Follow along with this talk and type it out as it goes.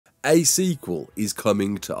A sequel is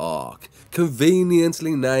coming to ARK,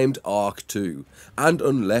 conveniently named ARK 2, and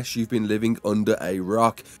unless you've been living under a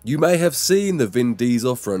rock, you may have seen the Vin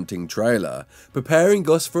Diesel fronting trailer, preparing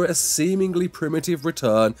us for a seemingly primitive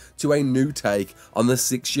return to a new take on the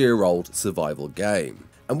 6-year-old survival game.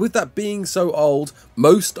 And with that being so old,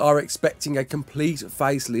 most are expecting a complete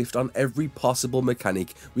facelift on every possible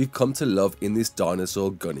mechanic we've come to love in this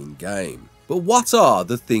dinosaur gunning game. But what are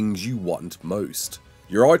the things you want most?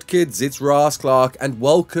 You're right kids, it's Raasclark and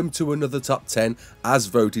welcome to another top 10 as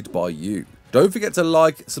voted by you. Don't forget to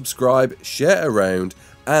like, subscribe, share around,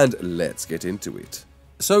 and let's get into it.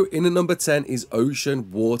 So in at number 10 is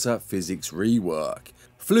Ocean Water Physics Rework.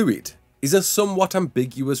 Fluid is a somewhat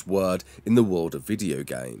ambiguous word in the world of video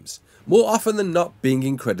games, more often than not being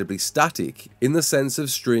incredibly static in the sense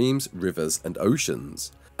of streams, rivers and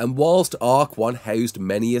oceans. And whilst ARK 1 housed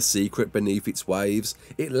many a secret beneath its waves,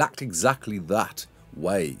 it lacked exactly that.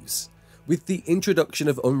 Waves. With the introduction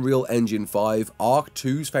of Unreal Engine 5, ARK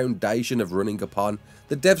 2's foundation of running upon,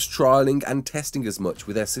 the devs trialling and testing as much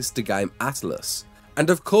with their sister game Atlas, and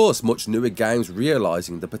of course much newer games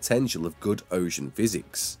realising the potential of good ocean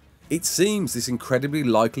physics. It seems this incredibly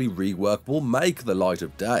likely rework will make the light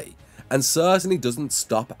of day, and certainly doesn't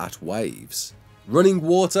stop at waves. Running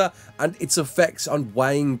water and its effects on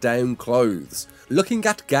weighing down clothes, looking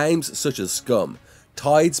at games such as Scum,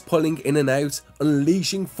 tides pulling in and out,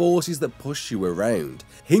 unleashing forces that push you around,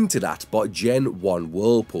 hinted at by Gen 1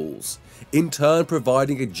 whirlpools, in turn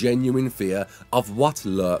providing a genuine fear of what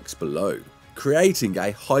lurks below, creating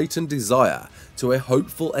a heightened desire to a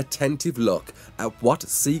hopeful attentive look at what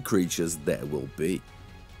sea creatures there will be.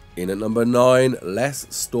 In at number 9, less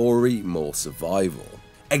story, more survival.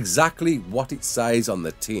 Exactly what it says on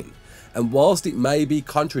the tin, and whilst it may be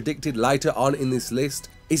contradicted later on in this list,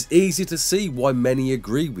 it's easy to see why many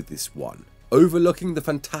agree with this one. Overlooking the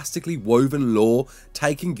fantastically woven lore,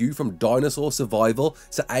 taking you from dinosaur survival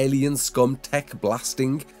to alien scum tech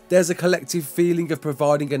blasting, there's a collective feeling of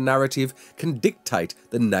providing a narrative can dictate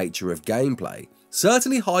the nature of gameplay,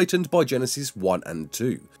 certainly heightened by Genesis 1 and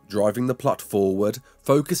 2, driving the plot forward,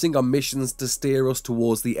 focusing on missions to steer us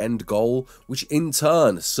towards the end goal, which in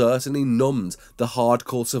turn certainly numbed the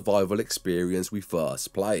hardcore survival experience we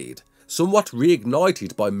first played, somewhat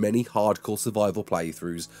reignited by many hardcore survival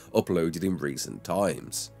playthroughs uploaded in recent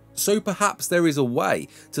times. So perhaps there is a way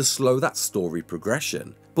to slow that story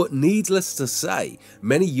progression, but needless to say,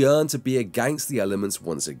 many yearn to be against the elements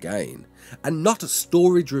once again, and not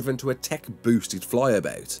story driven to a tech boosted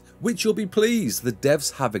flyabout, which you'll be pleased the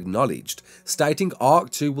devs have acknowledged, stating ARK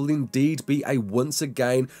 2 will indeed be a once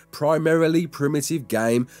again primarily primitive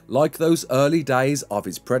game like those early days of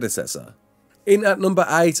its predecessor. In at number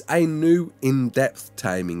 8, a new in-depth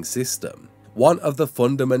taming system. One of the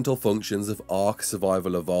fundamental functions of ARK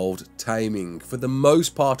Survival Evolved, taming, for the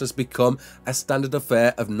most part has become a standard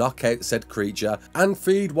affair of knock out said creature and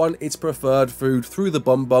feed one its preferred food through the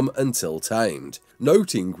bum bum until tamed.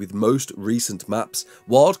 Noting with most recent maps,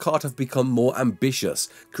 Wildcard have become more ambitious,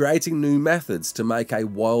 creating new methods to make a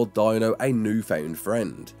wild dino a newfound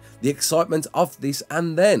friend. The excitement of this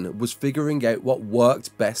and then was figuring out what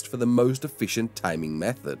worked best for the most efficient taming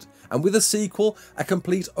method. And with a sequel, a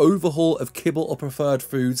complete overhaul of kibble or preferred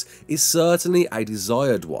foods is certainly a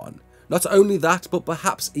desired one. Not only that, but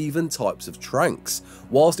perhaps even types of tranks.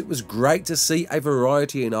 Whilst it was great to see a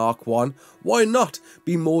variety in ARK 1, why not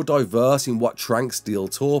be more diverse in what tranks deal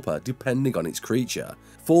torpor depending on its creature,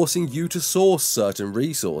 forcing you to source certain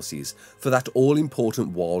resources for that all important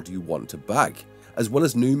wild you want to bag, as well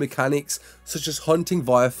as new mechanics such as hunting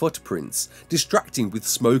via footprints, distracting with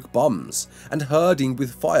smoke bombs, and herding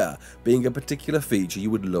with fire being a particular feature you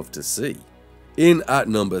would love to see. In at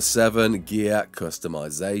number 7, gear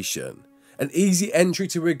customization. An easy entry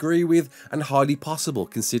to agree with and highly possible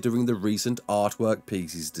considering the recent artwork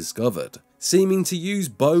pieces discovered, seeming to use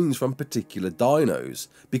bones from particular dinos,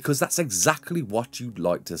 because that's exactly what you'd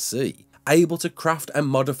like to see. Able to craft and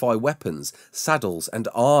modify weapons, saddles and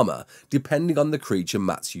armour depending on the creature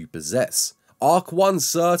mats you possess. ARK 1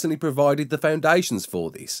 certainly provided the foundations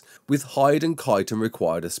for this, with hide and chitin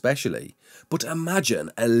required especially, but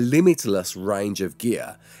imagine a limitless range of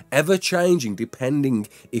gear, ever changing depending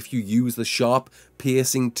if you use the sharp,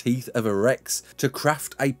 piercing teeth of a Rex to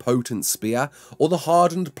craft a potent spear, or the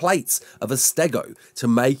hardened plates of a Stego to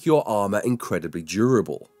make your armour incredibly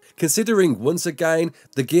durable. Considering once again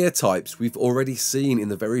the gear types we've already seen in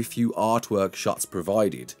the very few artwork shots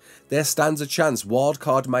provided, there stands a chance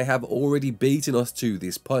Wildcard may have already beaten us to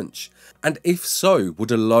this punch, and if so,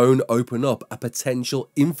 would alone open up a potential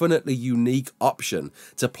infinitely unique option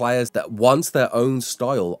to players that want their own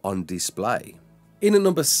style on display. In at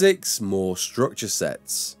number 6, more structure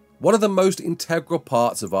sets. One of the most integral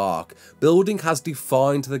parts of ARK, building has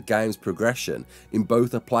defined the game's progression in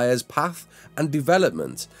both a player's path and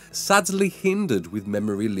development, sadly hindered with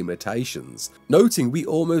memory limitations, noting we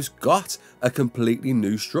almost got a completely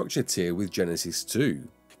new structure tier with Genesis 2.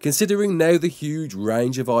 Considering now the huge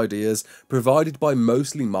range of ideas provided by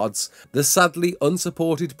mostly mods, the sadly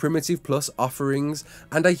unsupported Primitive Plus offerings,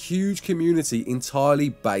 and a huge community entirely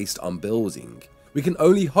based on building, we can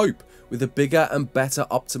only hope with a bigger and better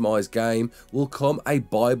optimised game will come a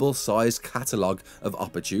Bible-sized catalogue of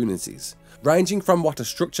opportunities, ranging from what a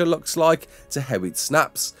structure looks like, to how it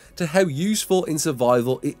snaps, to how useful in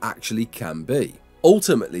survival it actually can be,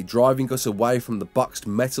 ultimately driving us away from the boxed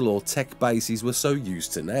metal or tech bases we're so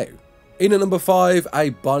used to now. In at number 5, a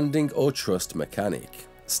bonding or trust mechanic.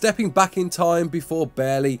 Stepping back in time before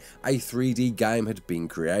barely a 3D game had been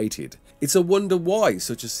created, it's a wonder why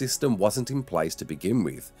such a system wasn't in place to begin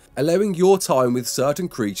with, allowing your time with certain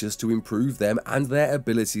creatures to improve them and their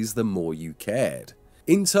abilities the more you cared.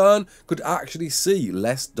 In turn, could actually see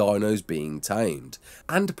less dinos being tamed,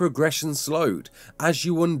 and progression slowed, as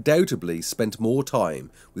you undoubtedly spent more time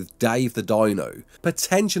with Dave the Dino,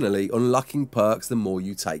 potentially unlocking perks the more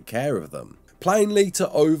you take care of them. Plainly, to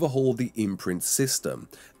overhaul the imprint system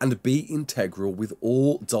and be integral with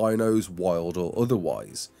all dinos, wild or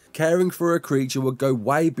otherwise. Caring for a creature would go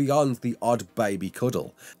way beyond the odd baby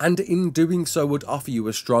cuddle, and in doing so would offer you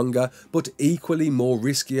a stronger but equally more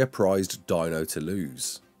riskier prized dino to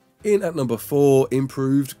lose. In at number 4,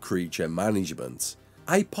 improved creature management.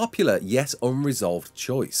 A popular yet unresolved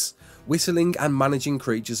choice. Whistling and managing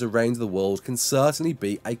creatures around the world can certainly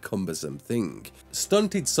be a cumbersome thing,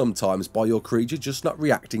 stunted sometimes by your creature just not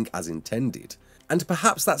reacting as intended. And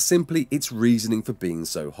perhaps that's simply its reasoning for being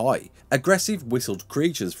so high. Aggressive whistled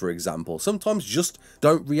creatures, for example, sometimes just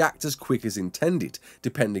don't react as quick as intended,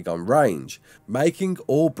 depending on range, making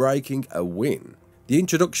or breaking a win. The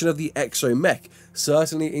introduction of the Exo mech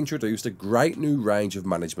certainly introduced a great new range of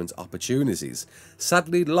management opportunities,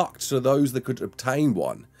 sadly locked to those that could obtain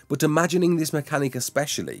one. But imagining this mechanic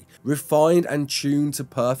especially, refined and tuned to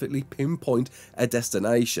perfectly pinpoint a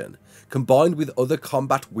destination, combined with other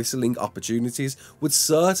combat whistling opportunities, would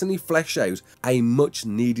certainly flesh out a much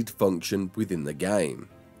needed function within the game.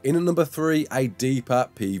 In at number 3, a deeper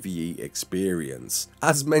PvE experience.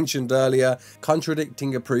 As mentioned earlier,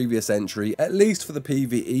 contradicting a previous entry, at least for the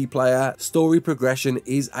PvE player, story progression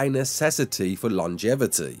is a necessity for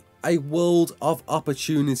longevity. A world of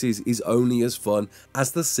opportunities is only as fun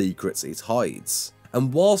as the secrets it hides.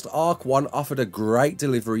 And whilst ARK 1 offered a great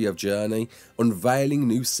delivery of journey, unveiling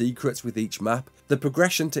new secrets with each map, the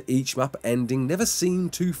progression to each map ending never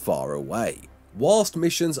seemed too far away. Whilst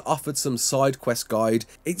missions offered some side quest guide,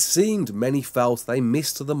 it seemed many felt they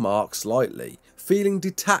missed the mark slightly, feeling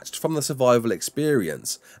detached from the survival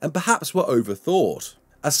experience, and perhaps were overthought.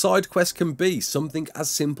 A side quest can be something as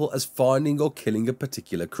simple as finding or killing a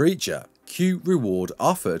particular creature. Cute reward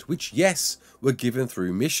offered, which yes, were given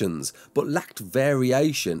through missions, but lacked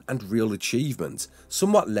variation and real achievement,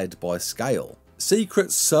 somewhat led by scale.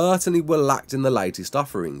 Secrets certainly were lacked in the latest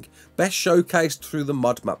offering, best showcased through the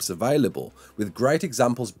mod maps available, with great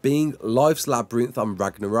examples being Life's Labyrinth on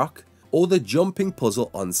Raasclark, or the jumping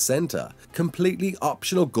puzzle on Center, completely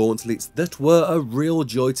optional gauntlets that were a real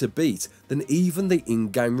joy to beat than even the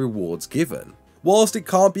in-game rewards given. Whilst it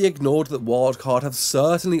can't be ignored that Wildcard have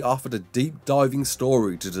certainly offered a deep diving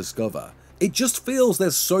story to discover, it just feels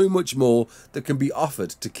there's so much more that can be offered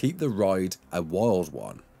to keep the ride a wild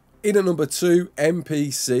one. In at number 2,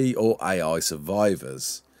 NPC or AI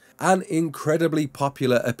survivors. An incredibly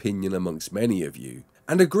popular opinion amongst many of you.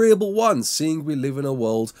 An agreeable one, seeing we live in a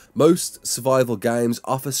world most survival games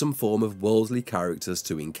offer some form of worldly characters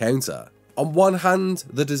to encounter. On one hand,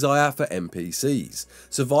 the desire for NPCs,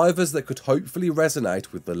 survivors that could hopefully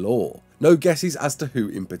resonate with the lore. No guesses as to who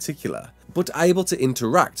in particular, but able to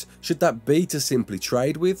interact, should that be to simply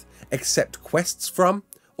trade with, accept quests from,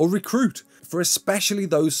 or recruit, for especially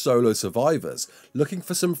those solo survivors looking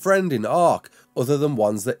for some friend in ARK other than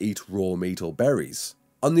ones that eat raw meat or berries.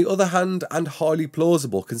 On the other hand, and highly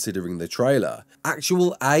plausible considering the trailer,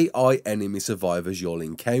 actual AI enemy survivors you'll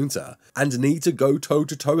encounter and need to go toe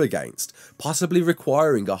to toe against, possibly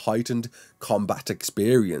requiring a heightened combat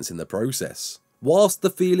experience in the process. Whilst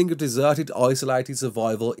the feeling of deserted, isolated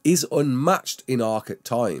survival is unmatched in ARK at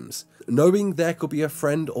times, knowing there could be a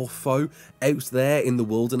friend or foe out there in the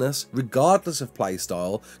wilderness, regardless of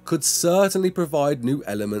playstyle, could certainly provide new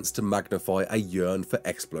elements to magnify a yearn for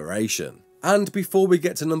exploration. And before we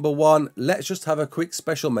get to number 1, let's just have a quick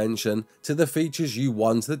special mention to the features you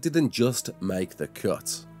want that didn't just make the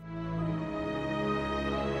cut.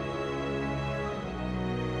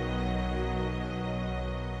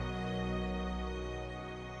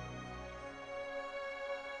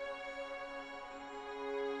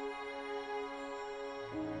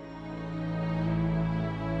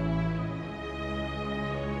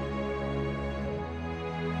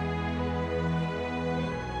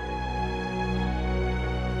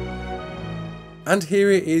 And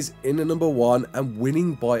here it is in a number 1 and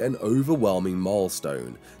winning by an overwhelming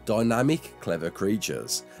milestone: dynamic, clever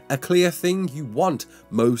creatures. A clear thing you want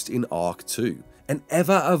most in ARK 2. An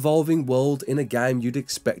ever evolving world in a game you'd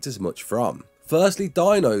expect as much from. Firstly,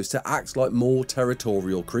 dinos to act like more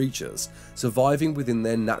territorial creatures, surviving within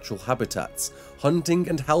their natural habitats, hunting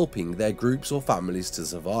and helping their groups or families to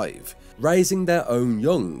survive, raising their own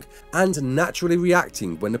young, and naturally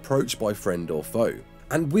reacting when approached by friend or foe.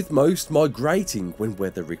 And with most, migrating when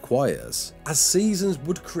weather requires, as seasons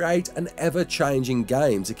would create an ever-changing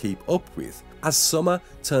game to keep up with. As summer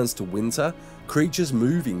turns to winter, creatures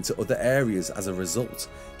moving to other areas as a result,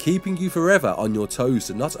 keeping you forever on your toes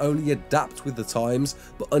to not only adapt with the times,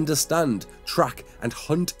 but understand, track and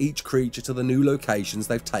hunt each creature to the new locations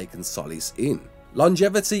they've taken solace in.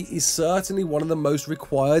 Longevity is certainly one of the most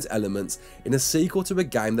required elements in a sequel to a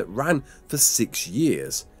game that ran for 6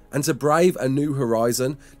 years, and to brave a new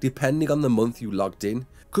horizon, depending on the month you logged in,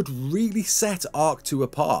 could really set ARK 2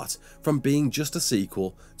 apart from being just a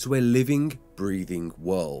sequel to a living, breathing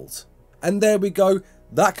world. And there we go,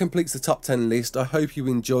 that completes the top 10 list. I hope you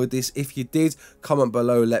enjoyed this. If you did, comment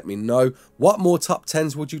below, let me know. What more top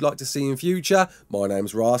 10s would you like to see in future? My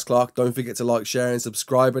name's Raasclark, don't forget to like, share and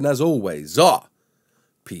subscribe, and as always,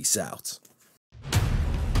 peace out.